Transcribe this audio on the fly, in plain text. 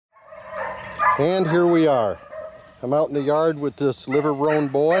And here we are. I'm out in the yard with this liver roan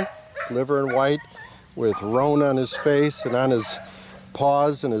boy, liver and white, with roan on his face and on his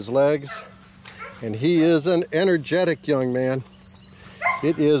paws and his legs. And he is an energetic young man.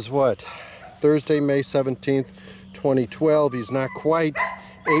 It is what? Thursday, May 17th, 2012. He's not quite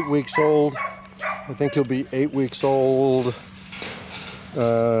 8 weeks old. I think he'll be 8 weeks old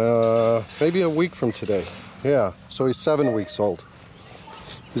maybe a week from today. Yeah, so he's 7 weeks old.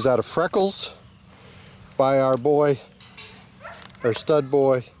 He's out of Freckles by our boy, our stud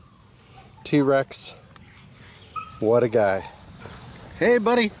boy, T-Rex. What a guy. Hey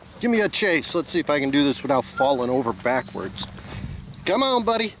buddy, give me a chase. Let's see if I can do this without falling over backwards. Come on,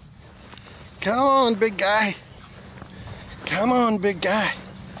 buddy. Come on, big guy. Come on, big guy.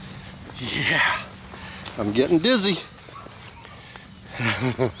 Yeah, I'm getting dizzy.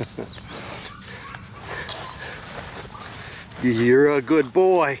 You're a good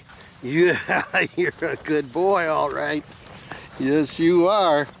boy. Yeah, you're a good boy, all right. Yes, you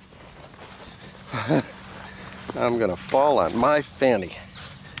are. I'm gonna fall on my fanny.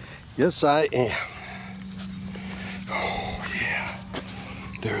 Yes, I am. Oh, yeah.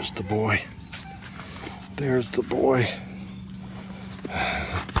 There's the boy. There's the boy.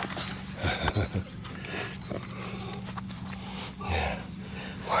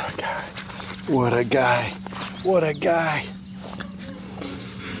 What a guy. What a guy. What a guy.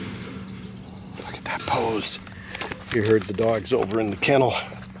 Look at that pose. You heard the dogs over in the kennel.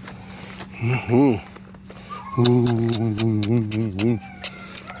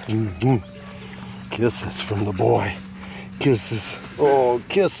 Kisses from the boy. Kisses. Oh,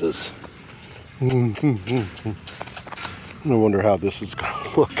 kisses. I wonder how this is going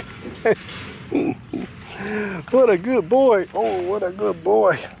to look. What a good boy. Oh, what a good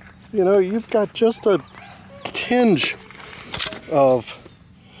boy. You know, you've got just a tinge of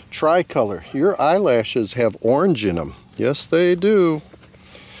tricolor. Your eyelashes have orange in them. Yes, they do.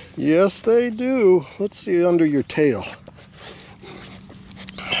 Yes, they do. Let's see under your tail.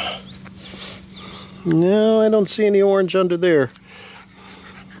 No, I don't see any orange under there.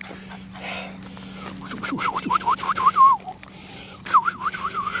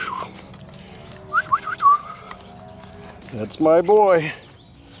 That's my boy.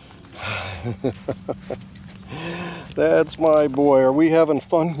 That's my boy. Are we having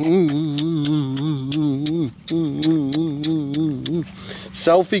fun?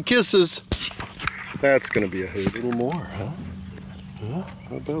 Selfie kisses. That's going to be a little more, huh? Huh?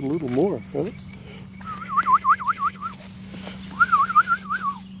 How about a little more, huh?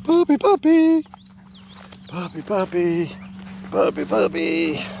 Puppy, puppy. Puppy, puppy. Puppy,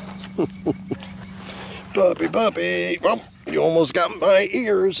 puppy. Puppy, puppy. Oh, you almost got my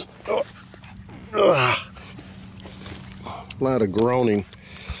ears. Oh. Ugh. A lot of groaning.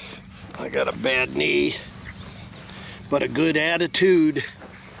 I got a bad knee, but a good attitude.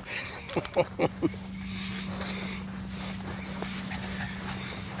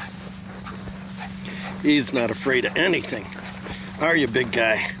 He's not afraid of anything. Are you, big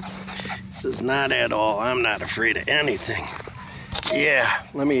guy? He says, not at all. I'm not afraid of anything. Yeah,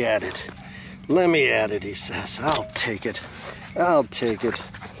 let me at it. Let me at it, he says. I'll take it. I'll take it.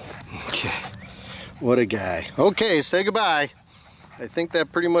 Okay. What a guy. Okay, say goodbye. I think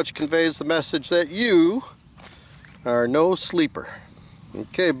that pretty much conveys the message that you are no sleeper.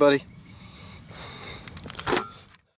 Okay, buddy.